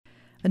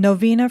A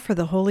Novena for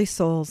the Holy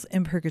Souls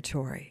in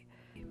Purgatory.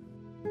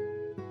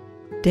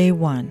 Day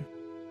 1.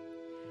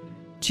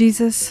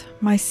 Jesus,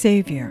 my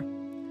Savior,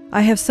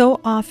 I have so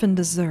often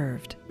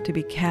deserved to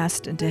be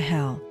cast into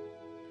hell.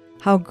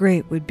 How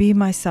great would be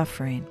my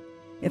suffering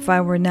if I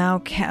were now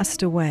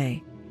cast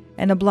away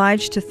and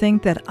obliged to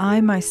think that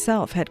I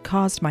myself had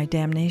caused my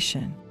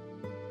damnation.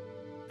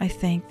 I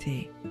thank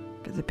Thee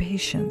for the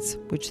patience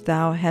which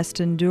Thou hast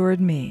endured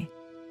me.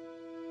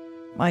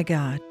 My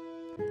God,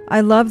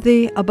 I love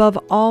Thee above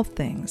all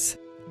things,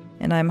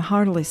 and I am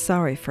heartily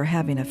sorry for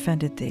having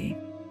offended Thee,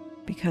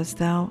 because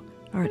Thou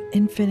art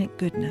infinite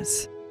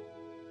goodness.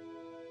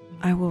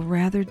 I will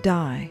rather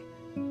die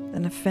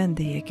than offend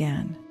Thee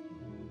again.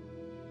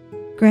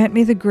 Grant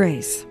me the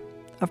grace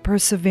of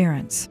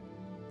perseverance.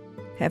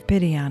 Have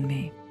pity on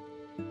me,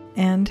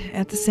 and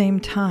at the same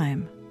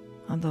time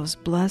on those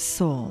blessed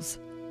souls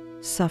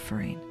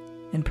suffering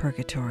in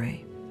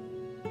purgatory.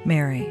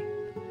 Mary,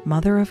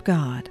 Mother of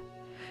God,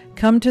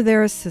 come to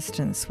their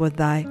assistance with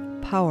Thy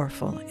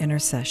powerful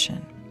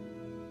intercession.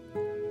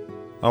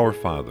 Our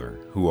Father,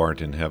 who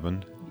art in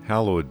heaven,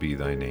 hallowed be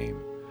Thy name.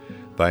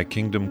 Thy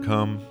kingdom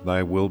come,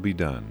 Thy will be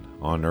done,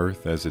 on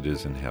earth as it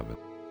is in heaven.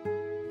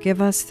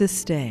 Give us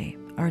this day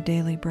our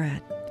daily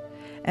bread,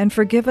 and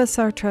forgive us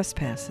our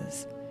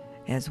trespasses,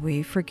 as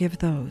we forgive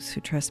those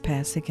who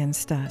trespass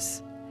against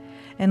us.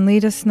 And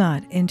lead us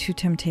not into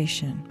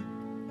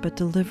temptation, but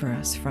deliver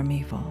us from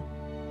evil.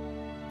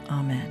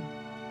 Amen.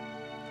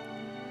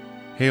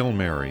 Hail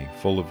Mary,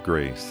 full of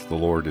grace, the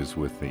Lord is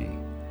with Thee.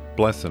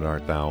 Blessed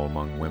art Thou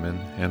among women,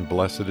 and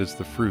blessed is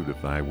the fruit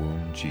of Thy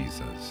womb,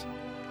 Jesus.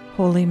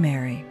 Holy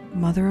Mary,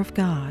 Mother of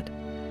God,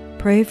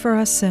 pray for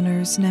us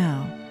sinners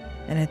now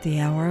and at the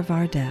hour of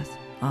our death.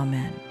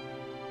 Amen.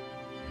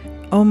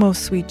 O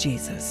most sweet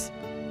Jesus,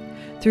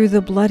 through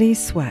the bloody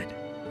sweat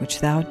which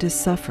Thou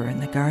didst suffer in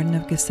the Garden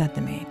of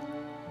Gethsemane,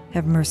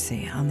 have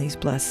mercy on these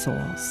blessed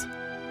souls.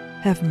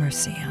 Have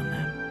mercy on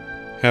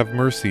them. Have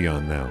mercy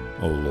on them,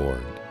 O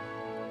Lord.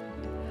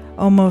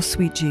 O most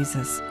sweet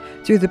Jesus,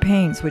 through the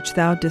pains which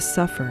Thou didst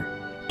suffer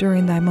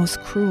during Thy most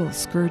cruel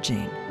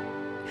scourging,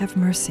 have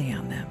mercy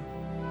on them.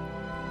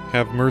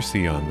 Have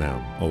mercy on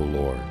them, O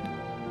Lord.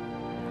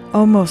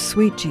 O most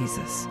sweet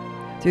Jesus,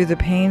 through the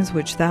pains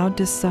which Thou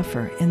didst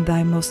suffer in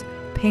Thy most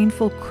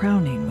painful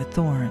crowning with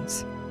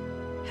thorns,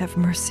 have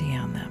mercy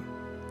on them.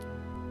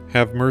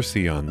 Have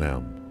mercy on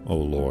them, O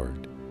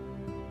Lord.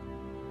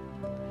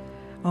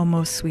 O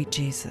most sweet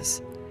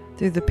Jesus,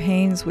 through the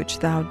pains which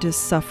Thou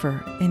didst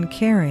suffer in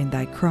carrying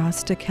Thy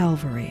cross to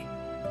Calvary,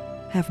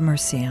 have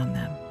mercy on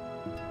them.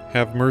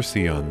 Have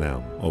mercy on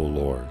them, O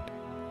Lord.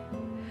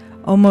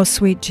 O most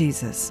sweet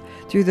Jesus,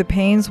 through the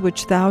pains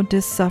which Thou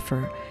didst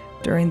suffer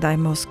during Thy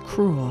most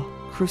cruel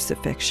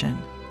crucifixion,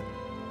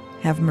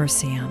 have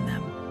mercy on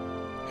them.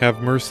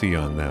 Have mercy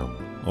on them,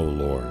 O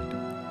Lord.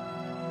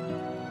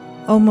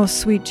 O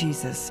most sweet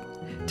Jesus,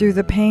 through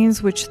the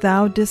pains which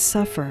Thou didst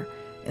suffer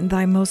in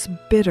Thy most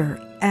bitter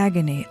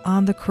agony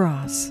on the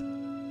cross,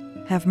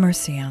 have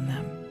mercy on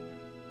them.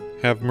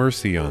 Have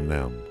mercy on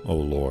them, O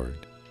Lord.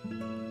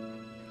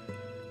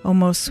 O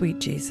most sweet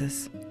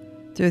Jesus,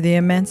 through the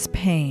immense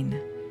pain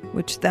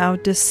which Thou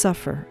didst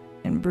suffer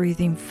in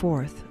breathing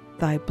forth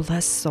Thy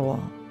blessed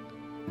soul,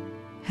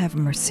 have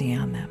mercy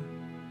on them.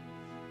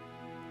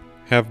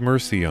 Have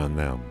mercy on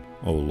them,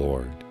 O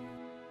Lord.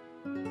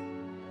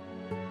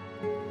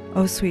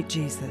 O sweet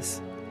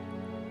Jesus,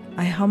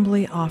 I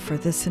humbly offer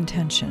this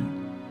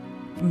intention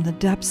from the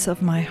depths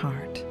of my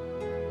heart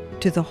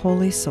to the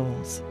holy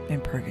souls in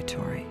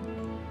purgatory.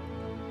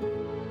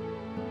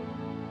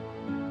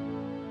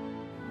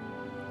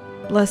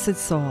 Blessed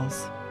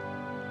souls,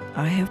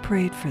 I have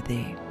prayed for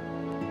thee.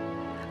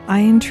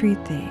 I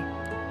entreat thee,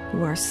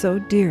 who are so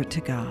dear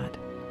to God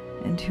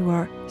and who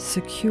are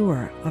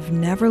secure of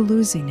never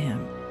losing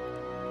Him,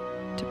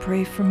 to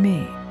pray for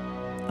me,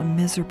 a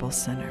miserable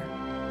sinner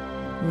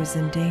who is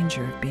in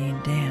danger of being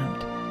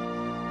damned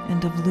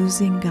and of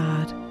losing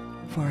God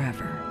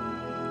forever.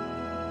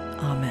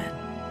 Amen.